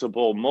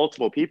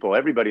multiple people,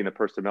 everybody in the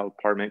personnel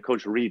department,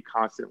 Coach Reid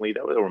constantly.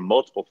 There were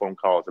multiple phone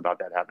calls about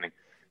that happening.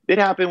 It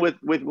happened with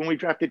when we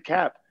drafted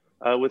Cap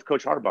with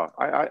Coach Harbaugh.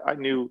 I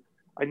knew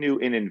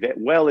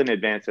well in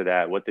advance of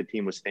that what the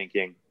team was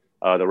thinking,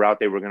 the route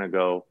they were going to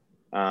go.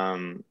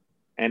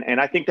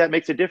 And I think that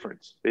makes a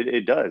difference.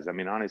 It does.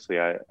 Honestly,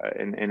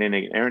 and in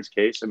Aaron's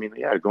case,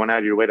 going out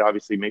of your way to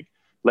obviously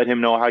let him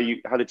know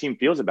how the team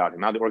feels about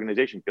him, how the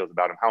organization feels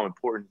about him, how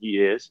important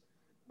he is,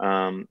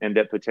 and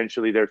that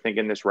potentially they're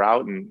thinking this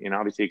route and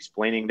obviously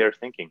explaining their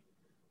thinking.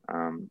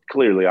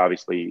 Clearly,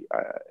 obviously,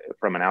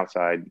 from an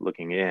outside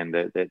looking in,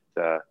 that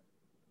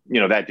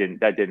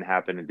didn't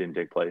happen and didn't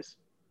take place.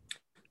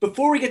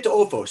 Before we get to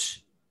Ofos,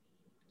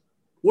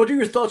 what are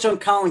your thoughts on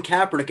Colin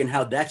Kaepernick and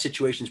how that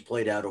situation's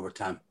played out over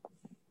time?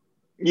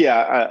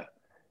 Yeah,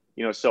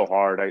 it's so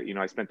hard.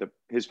 I spent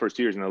his first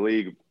 2 years in the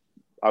league.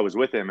 I was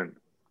with him, and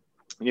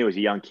he was a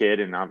young kid,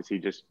 and obviously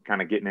just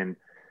kind of getting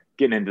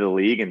into the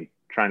league and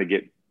trying to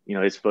get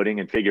his footing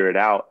and figure it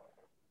out.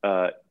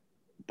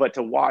 But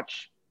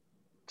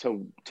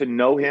to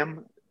know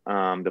him,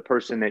 the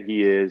person that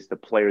he is, the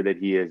player that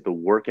he is, the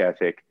work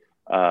ethic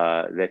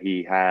that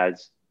he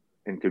has,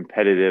 and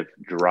competitive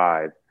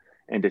drive,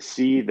 and to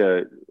see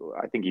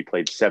I think he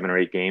played 7 or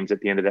 8 games at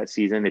the end of that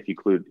season, if you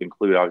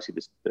include obviously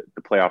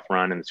the playoff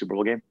run and the Super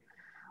Bowl game.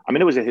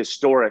 It was a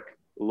historic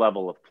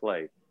level of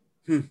play,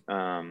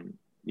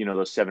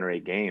 those 7 or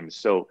 8 games.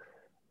 So,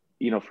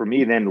 for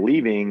me then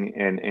leaving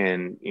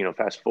and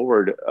fast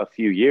forward a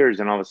few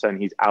years and all of a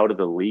sudden he's out of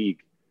the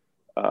league,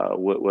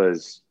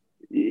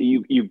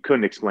 you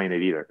couldn't explain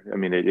it either.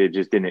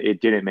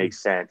 It didn't make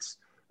sense.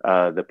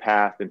 The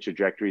path and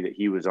trajectory that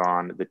he was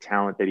on, the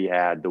talent that he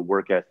had, the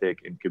work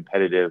ethic and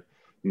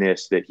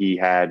competitiveness that he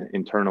had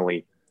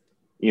internally,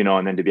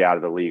 and then to be out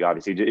of the league,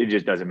 obviously it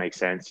just doesn't make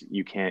sense.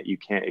 You can't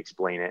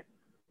explain it.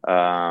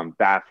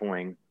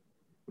 Baffling.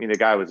 The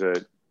guy was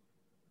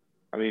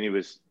he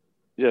was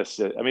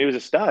a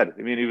stud.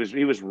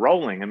 He was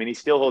rolling. He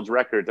still holds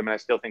records. I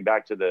still think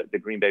back to the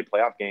Green Bay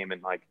playoff game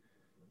and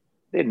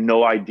they had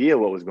no idea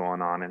what was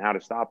going on and how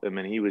to stop him.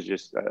 And he was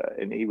just,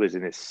 and he was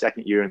in his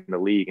second year in the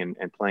league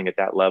and playing at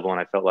that level. And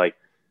I felt like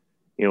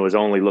was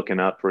only looking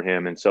up for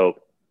him. And so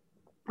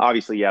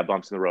obviously, yeah,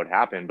 bumps in the road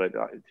happen, but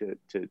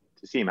to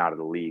see him out of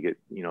the league,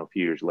 a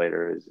few years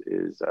later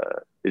is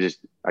just,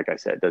 like I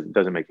said,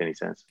 doesn't make any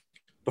sense.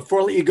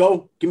 Before I let you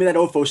go, give me that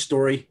OFO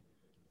story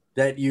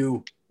that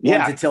you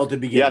wanted to tell at the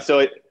beginning.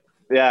 So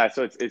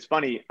it's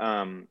funny.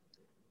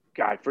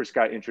 I first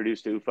got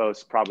introduced to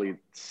OOFOS probably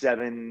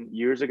 8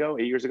 years ago.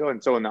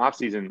 And so in the off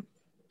season,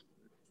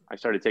 I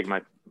started taking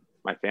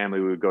my family.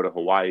 We would go to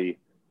Hawaii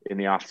in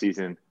the off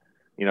season,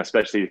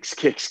 especially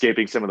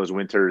escaping some of those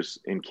winters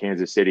in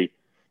Kansas City.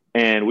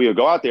 And we would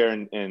go out there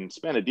and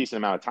spend a decent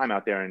amount of time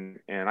out there.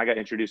 And I got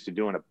introduced to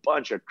doing a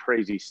bunch of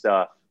crazy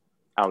stuff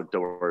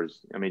outdoors.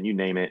 I mean, you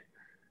name it.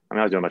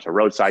 I was doing a bunch of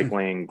road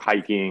cycling,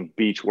 hiking,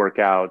 beach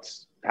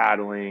workouts,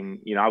 paddling.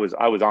 I was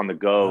on the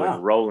go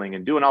and rolling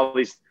and doing all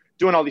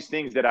these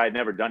things that I had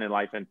never done in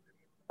life. And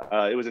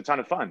it was a ton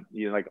of fun.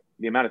 Like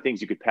the amount of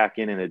things you could pack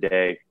in a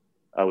day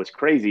was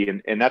crazy.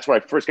 And that's where I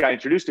first got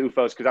introduced to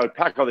OOFOS, because I would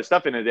pack all this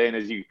stuff in a day. And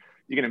as you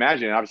can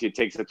imagine, obviously it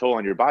takes a toll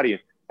on your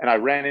body. And I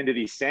ran into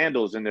these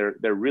sandals, and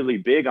they're really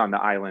big on the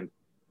island.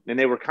 And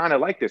they were kind of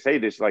like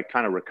this like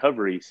kind of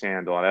recovery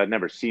sandal. And I'd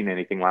never seen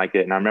anything like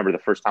it. And I remember the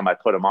first time I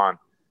put them on.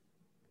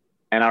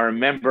 And I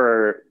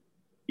remember,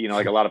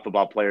 like a lot of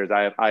football players,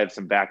 I have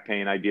some back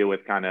pain I deal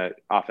with kind of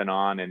off and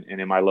on and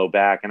in my low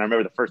back. And I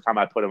remember the first time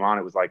I put them on,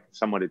 it was like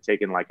someone had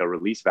taken like a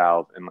release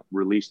valve and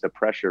released the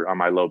pressure on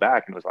my low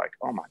back. And it was like,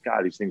 oh my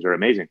God, these things are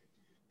amazing.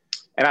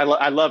 And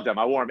I loved them.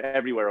 I wore them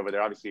everywhere over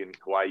there. Obviously in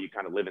Hawaii, you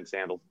kind of live in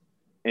sandals.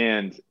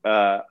 And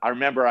I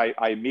remember I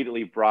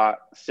immediately brought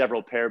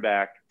several pair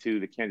back to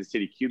the Kansas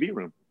City QB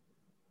room.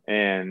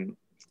 And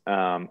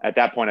at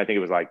that point, I think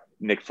it was like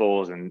Nick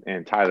Foles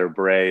and Tyler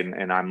Bray.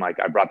 And I'm like,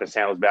 I brought the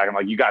sandals back. I'm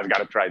like, you guys got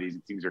to try these.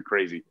 These are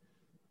crazy.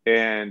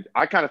 And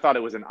I kind of thought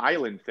it was an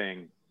island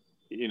thing.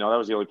 That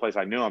was the only place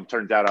I knew them.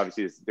 Turns out,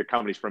 obviously, the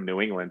company's from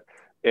New England.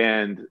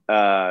 And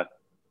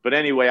but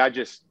anyway,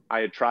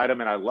 I had tried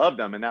them and I loved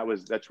them. And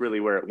that's really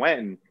where it went.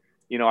 And,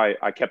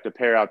 I kept a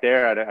pair out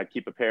there. I'd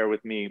keep a pair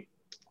with me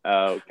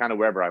kind of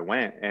wherever I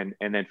went. And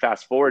then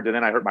fast forward to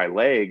then I hurt my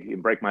leg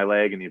and break my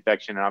leg and the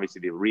infection and obviously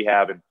the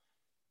rehab. And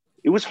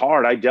it was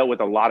hard. I dealt with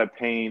a lot of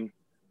pain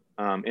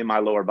in my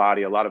lower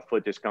body, a lot of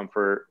foot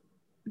discomfort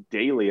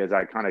daily as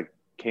I kind of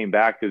came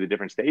back through the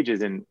different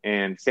stages.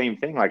 And same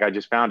thing. Like I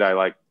just found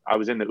I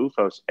was in the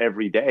OOFOS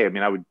every day. I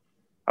mean, I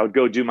would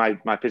go do my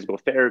physical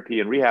therapy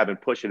and rehab and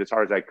push it as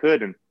hard as I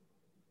could.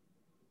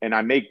 And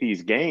I make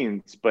these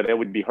gains, but it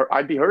would be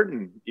I'd be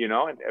hurting,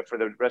 and for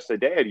the rest of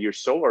the day, you're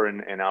sore.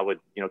 And I would,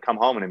 come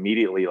home and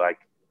immediately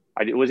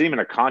it wasn't even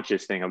a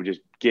conscious thing. I would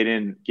just get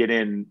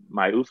in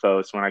my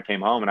OOFOS when I came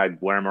home, and I'd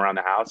wear them around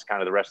the house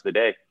kind of the rest of the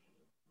day.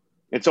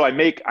 And so I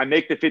make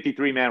the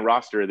 53-man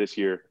roster this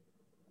year.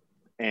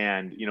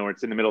 And,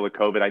 it's in the middle of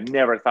COVID. I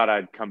never thought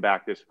I'd come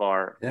back this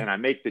far. Yeah. And I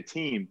make the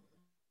team.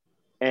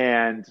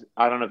 And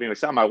I don't know if you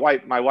saw my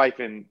wife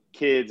and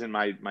kids and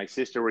my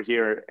sister were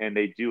here, and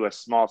they do a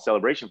small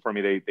celebration for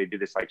me. They did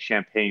this like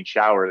champagne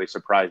shower. They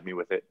surprised me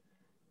with it.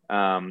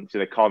 So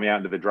they called me out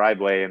into the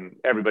driveway, and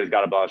everybody's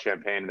got a bottle of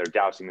champagne and they're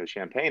dousing the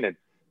champagne. And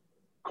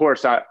of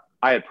course I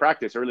had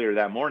practice earlier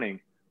that morning,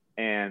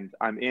 and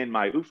I'm in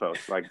my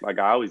OOFOS like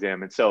I always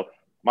am. And so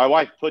my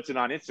wife puts it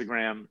on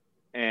Instagram,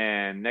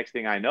 and next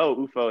thing I know,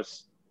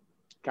 OOFOS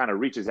kind of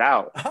reaches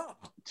out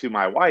to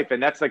my wife.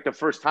 And that's like the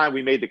first time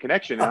we made the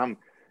connection.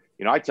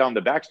 And I tell them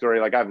the backstory.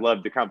 Like I've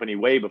loved the company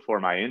way before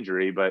my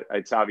injury, but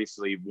it's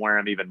obviously worn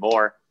them even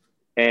more.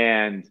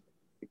 And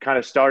it kind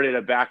of started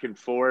a back and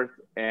forth.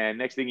 And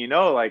next thing you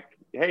know, like,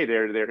 hey,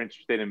 they're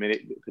interested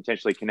in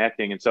potentially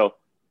connecting. And so,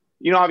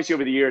 obviously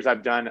over the years,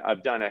 I've done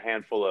a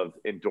handful of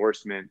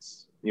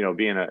endorsements,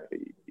 being a,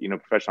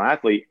 professional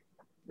athlete.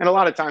 And a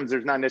lot of times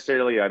there's not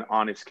necessarily an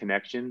honest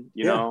connection,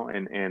 know,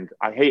 and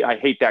I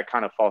hate that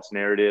kind of false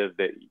narrative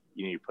that,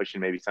 you're pushing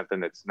maybe something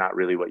that's not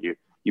really what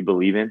you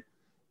believe in.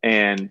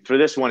 And for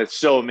this one, it's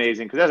so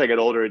amazing because as I get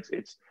older,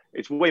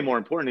 it's way more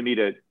important to me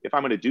if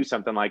I'm going to do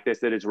something like this,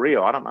 that it's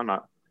real. I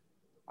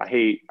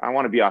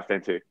want to be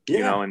authentic,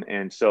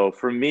 and so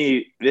for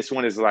me, this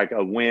one is like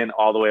a win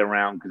all the way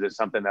around because it's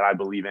something that I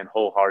believe in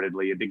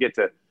wholeheartedly. And to get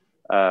to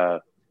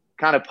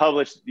kind of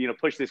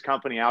push this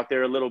company out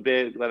there a little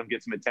bit, let them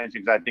get some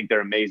attention because I think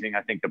they're amazing.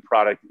 I think the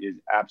product is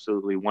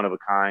absolutely one of a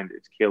kind.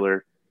 It's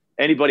killer.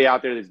 Anybody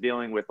out there that's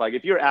dealing with, like,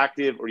 if you're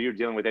active or you're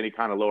dealing with any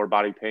kind of lower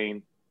body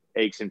pain,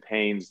 aches and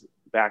pains,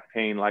 back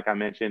pain, like I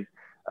mentioned,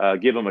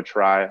 give them a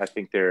try. I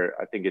think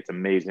it's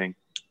amazing.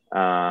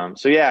 So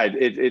yeah,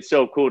 it's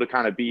so cool to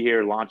kind of be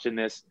here launching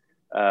this.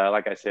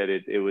 Like I said,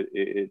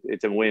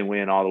 it's a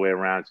win-win all the way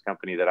around. It's a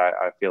company that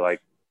I feel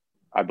like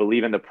I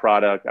believe in the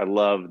product. I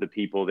love the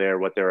people there,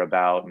 what they're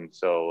about. And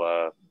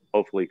so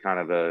hopefully kind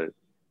of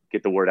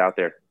get the word out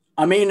there.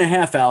 I'm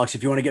 8.5, Alex,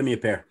 if you want to get me a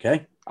pair.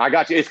 Okay. I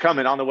got you. It's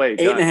coming on the way.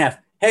 8.5.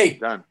 Hey,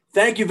 done.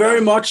 Thank you very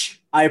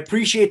much. I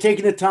appreciate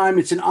taking the time.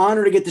 It's an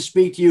honor to get to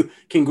speak to you.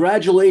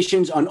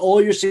 Congratulations on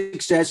all your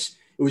success.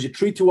 It was a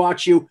treat to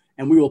watch you,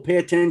 and we will pay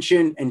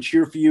attention and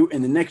cheer for you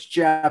in the next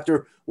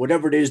chapter,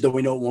 whatever it is, though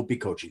we know it won't be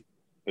coaching.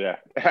 Yeah.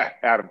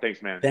 Adam,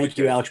 thanks, man. Thank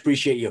you, Alex.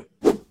 Appreciate you.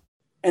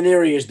 And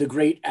there he is, the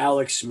great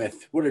Alex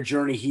Smith. What a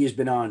journey he has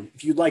been on.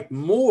 If you'd like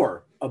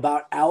more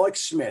about Alex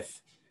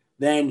Smith,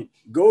 then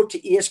go to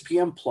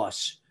ESPN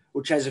Plus,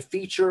 which has a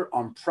feature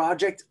on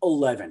Project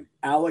 11,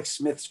 Alex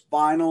Smith's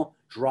final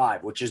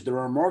drive, which is the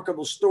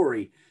remarkable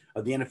story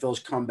of the NFL's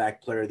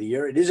Comeback Player of the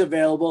Year. It is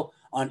available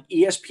on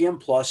ESPN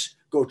Plus.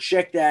 Go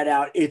check that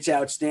out. It's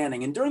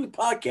outstanding. And during the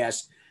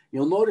podcast,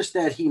 you'll notice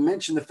that he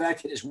mentioned the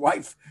fact that his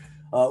wife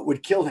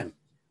would kill him.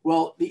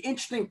 Well, the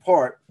interesting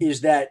part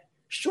is that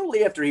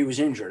shortly after he was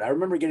injured, I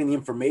remember getting the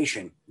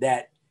information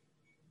that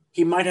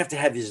he might have to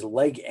have his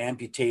leg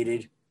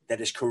amputated, that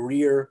his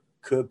career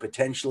could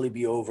potentially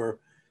be over.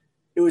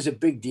 It was a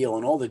big deal,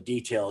 and all the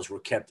details were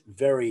kept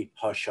very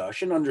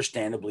hush-hush, and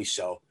understandably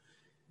so.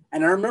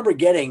 And I remember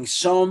getting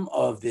some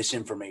of this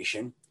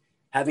information,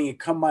 having it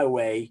come my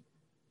way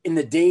in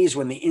the days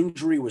when the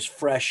injury was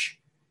fresh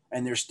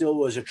and there still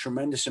was a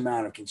tremendous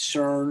amount of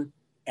concern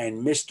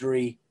and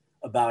mystery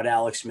about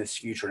Alex Smith's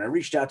future. And I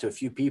reached out to a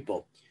few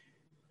people,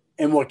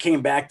 and what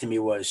came back to me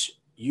was,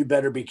 you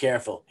better be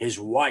careful. His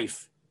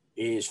wife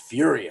is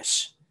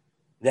furious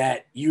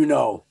that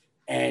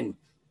and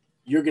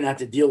you're going to have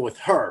to deal with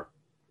her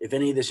if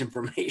any of this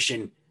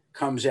information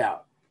comes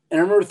out. And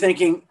I remember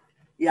thinking,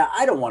 yeah,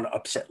 I don't want to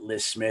upset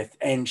Liz Smith.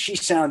 And she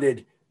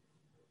sounded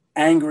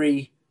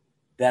angry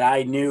that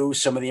I knew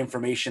some of the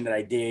information that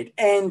I did.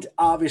 And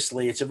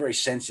obviously it's a very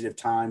sensitive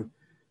time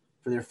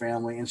for their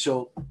family. And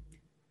so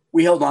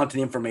we held on to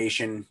the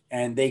information,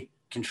 and they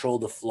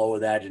controlled the flow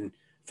of that, and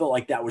felt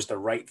like that was the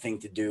right thing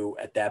to do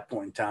at that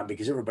point in time,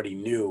 because everybody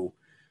knew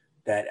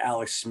that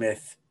Alex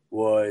Smith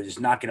was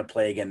not going to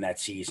play again that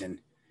season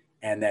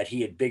and that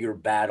he had bigger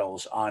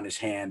battles on his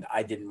hand.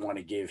 I didn't want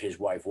to give his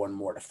wife one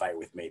more to fight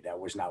with me. That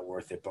was not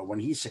worth it. But when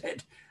he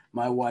said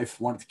my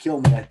wife wanted to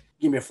kill me, that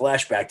gave me a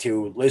flashback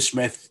to Liz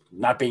Smith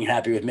not being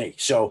happy with me.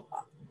 So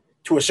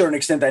to a certain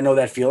extent, I know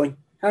that feeling.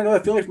 I know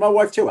that feeling for my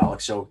wife too,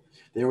 Alex. So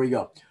there we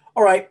go.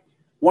 All right.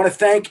 Want to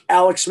thank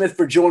Alex Smith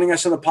for joining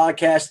us on the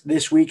podcast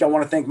this week. I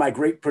want to thank my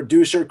great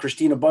producer,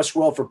 Christina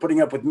Buswell, for putting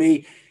up with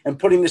me and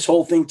putting this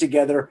whole thing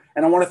together.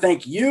 And I want to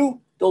thank you,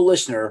 the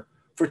listener,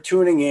 for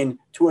tuning in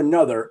to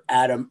another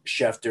Adam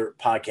Schefter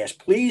podcast.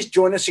 Please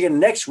join us again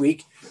next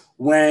week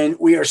when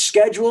we are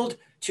scheduled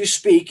to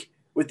speak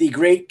with the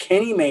great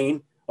Kenny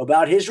Mayne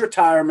about his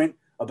retirement,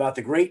 about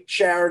the great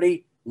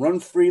charity Run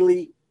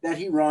Freely that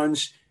he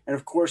runs, and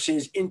of course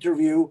his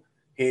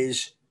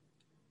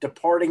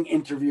departing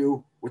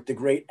interview with the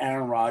great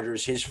Aaron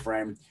Rodgers, his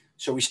friend.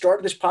 So we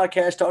started this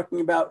podcast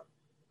talking about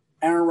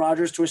Aaron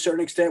Rodgers to a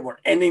certain extent. We're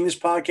ending this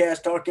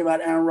podcast talking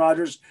about Aaron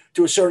Rodgers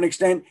to a certain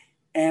extent.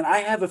 And I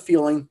have a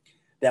feeling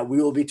that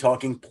we will be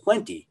talking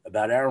plenty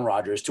about Aaron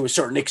Rodgers to a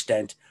certain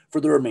extent for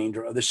the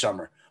remainder of the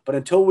summer. But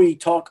until we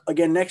talk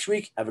again next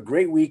week, have a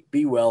great week,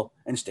 be well,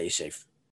 and stay safe.